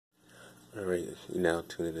Alright, you now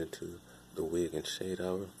tuning into the Wig and Shade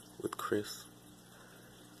Hour with Chris.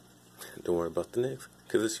 Don't worry about the next,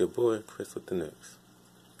 because it's your boy, Chris with the next.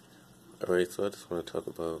 Alright, so I just want to talk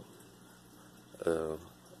about the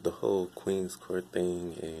whole Queen's Court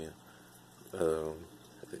thing, and, the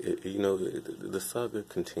saga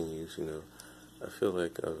continues, I feel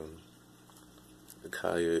like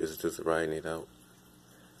Khia is just riding it out.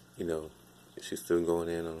 She's still going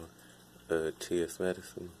in on T.S.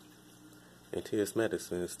 Madison. And T.S.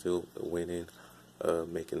 Madison is still winning,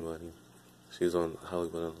 making money. She's on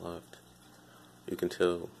Hollywood Unlocked. You can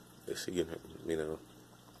tell that she getting,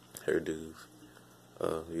 her dues.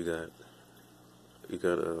 You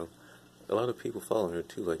got a lot of people following her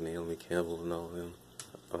too, like Naomi Campbell and all of them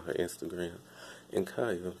on her Instagram. And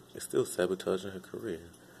Khia is still sabotaging her career.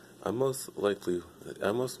 I most want to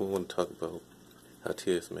talk about how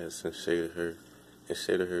T.S. Madison shaded her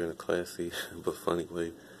in a classy but funny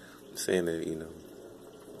way, saying that,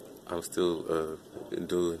 I'm still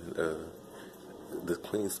doing, the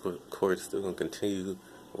Queen's Court is still going to continue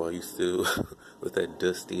while you still with that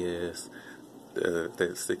dusty ass, that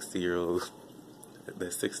 60-year-old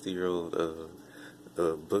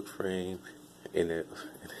book frame and that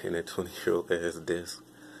 20-year-old ass desk.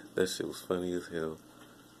 That shit was funny as hell.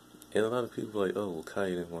 And a lot of people like, oh, well,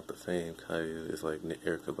 Khia didn't want the fame. Khia is like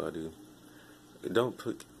Erykah Badu. Don't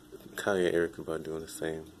put Khia and Erykah Badu in the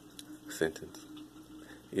same sentence.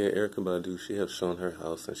 Yeah, Erykah Badu, she has shown her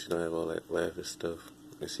house and she don't have all that lavish stuff,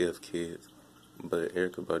 and she has kids. But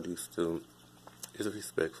Erykah Badu still is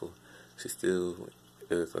respectful. She still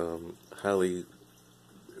is highly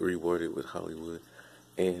rewarded with Hollywood,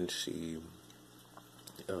 and she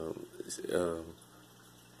how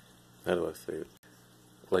do I say it?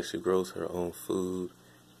 Like, she grows her own food,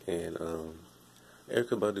 and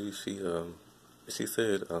Erykah Badu, she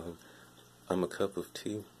said, I'm a cup of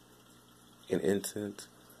tea and incense,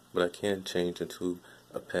 but I can change into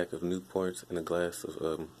a pack of Newports and a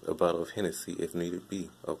bottle of Hennessy if needed be.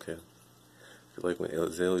 Okay. Like when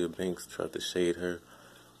Azalea Banks tried to shade her,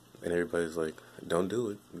 and everybody's like, don't do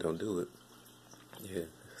it, don't do it. Yeah,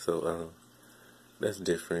 so that's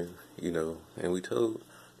different, and we told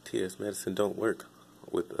T.S. Madison don't work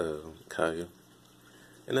with Khia,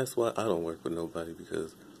 and that's why I don't work with nobody,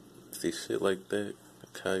 because see, shit like that,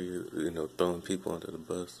 Khia, throwing people under the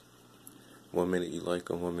bus. One minute you like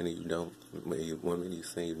them, one minute you don't. One minute you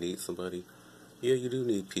say you need somebody. Yeah, you do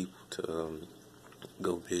need people to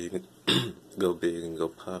go big, go big and go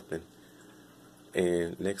popping.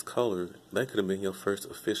 And next caller, that could have been your first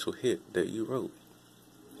official hit that you wrote.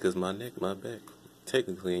 Because My Neck, My Back,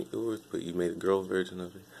 technically ain't yours, but you made a girl version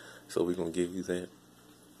of it, so we're gonna give you that.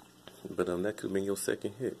 But that could have been your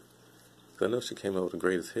second hit. Cause I know she came out with the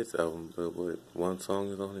Greatest Hits album, but what, one song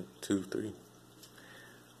is on it? 2, 3?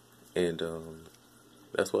 And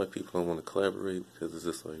that's why people don't want to collaborate, because it's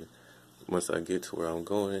just like, once I get to where I'm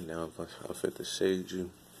going, now I'm fit to shade you.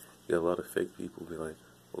 You got a lot of fake people be like,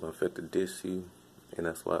 well, I'm fit to diss you, and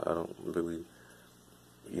that's why I don't really,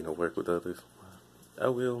 work with others. I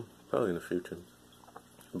will, probably in the future,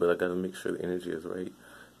 but I gotta make sure the energy is right.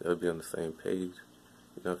 They'll be on the same page.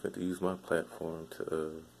 I'm fit to use my platform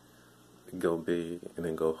to go big and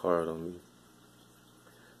then go hard on me.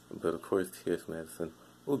 But of course, T.S. Madison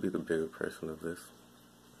will be the bigger person of this.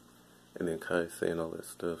 And then Kai saying all that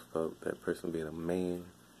stuff about that person being a man.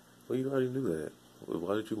 Well, you already knew that. Well,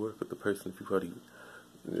 why did you work with the person if you already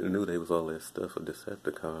knew they was all that stuff, a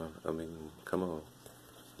Decepticon? I mean, come on.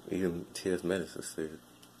 Even T.S. Madison said,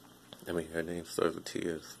 her name starts with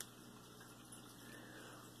T.S.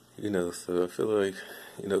 So I feel like,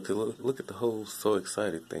 because look at the whole So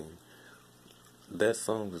Excited thing. That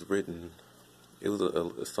song was written, it was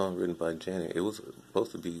a song written by Janet. It was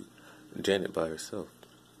supposed to be Janet by herself.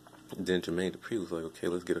 Then Jermaine Dupri was like, okay,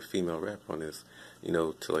 let's get a female rapper on this,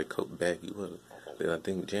 to like back you up. Then I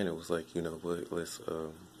think Janet was like, what, let's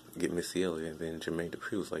get Missy Elliott. And then Jermaine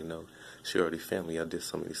Dupri was like, no, she already family. I did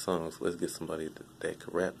so many songs. Let's get somebody that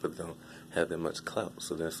could rap but don't have that much clout.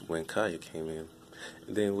 So that's when Khia came in.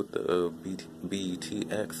 And then with the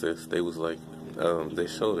BET Access, they was like, they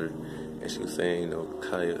showed her, and she was saying,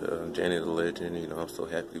 Khia, Janet a legend, I'm so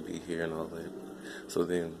happy to be here and all that. So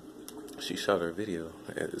then she shot her video,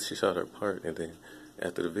 she shot her part, and then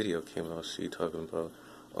after the video came out, she talking about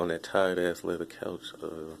on that tired ass leather couch,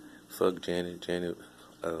 fuck Janet,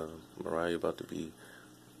 Mariah about to be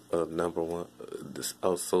number one, this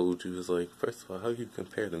outsold you. Is like, first of all, how you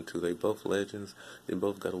compare them two? They both legends, they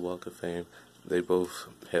both got a Walk of Fame, they both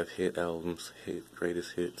have hit albums,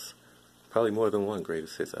 greatest hits, probably more than one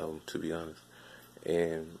greatest hits album, to be honest.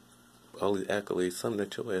 And all these accolades, something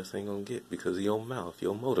that your ass ain't gonna get because of your mouth,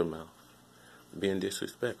 your motor mouth. being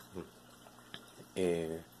disrespectful.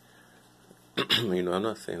 And I'm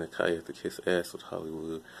not saying that Khia had to kiss ass with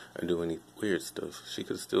Hollywood or do any weird stuff. She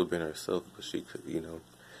could have still been herself, but she could,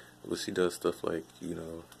 but she does stuff like,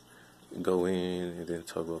 go in and then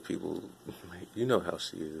talk about people. You know how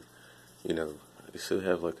she is. She'll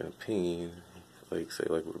have like an opinion, like say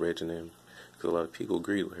like with Regina, because a lot of people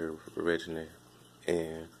agreed with her with Regina,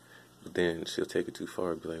 and then she'll take it too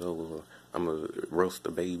far and be like, oh well, I'm gonna roast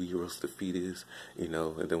the baby, roast the fetus, and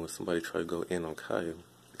then when somebody try to go in on Khia,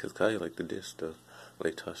 because Khia like to diss stuff,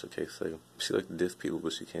 like Tasha K say, she like to diss people,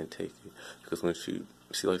 but she can't take it, because when she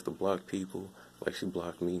likes to block people, like she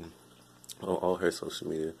blocked me on all her social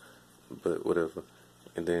media, but whatever.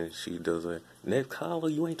 And then she does that, next caller,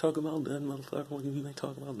 you ain't talking about nothing, motherfucker, you ain't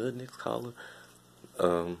talking about nothing, next caller.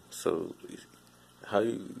 So,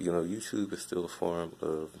 YouTube is still a form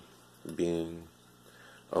of being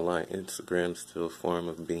online. Instagram is still a form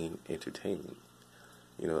of being entertainment.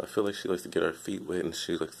 I feel like she likes to get her feet wet and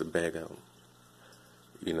she likes to bag out.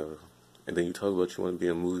 And then you talk about you want to be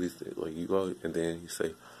in movies, like you are, and then you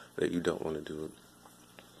say that you don't want to do it.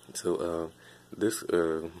 So, this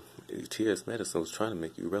T.S. Madison was trying to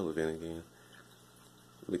make you relevant again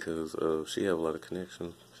because she have a lot of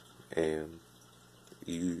connections and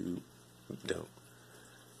you don't.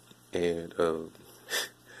 And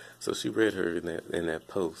so she read her in that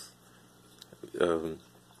post because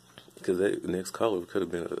that next caller could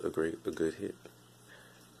have been a good hit,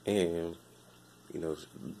 and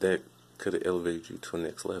that could have elevated you to a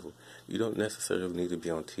next level. You don't necessarily need to be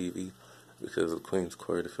on TV. Because of Queen's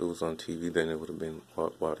Court, if it was on TV, then it would have been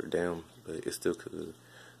watered down, but it still could have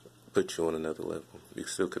put you on another level. You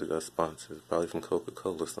still could have got sponsors, probably from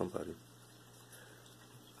Coca-Cola or somebody.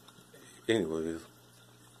 Anyways,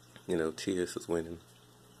 TS is winning.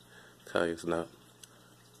 Khia's not.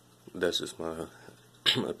 That's just my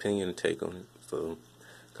opinion and take on it. So,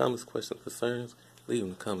 comments, questions, concerns, leave in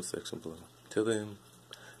the comment section below. Till then,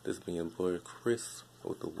 this has been your boy Xhris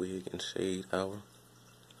with the Wig and Shade Hour.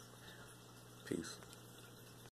 Peace.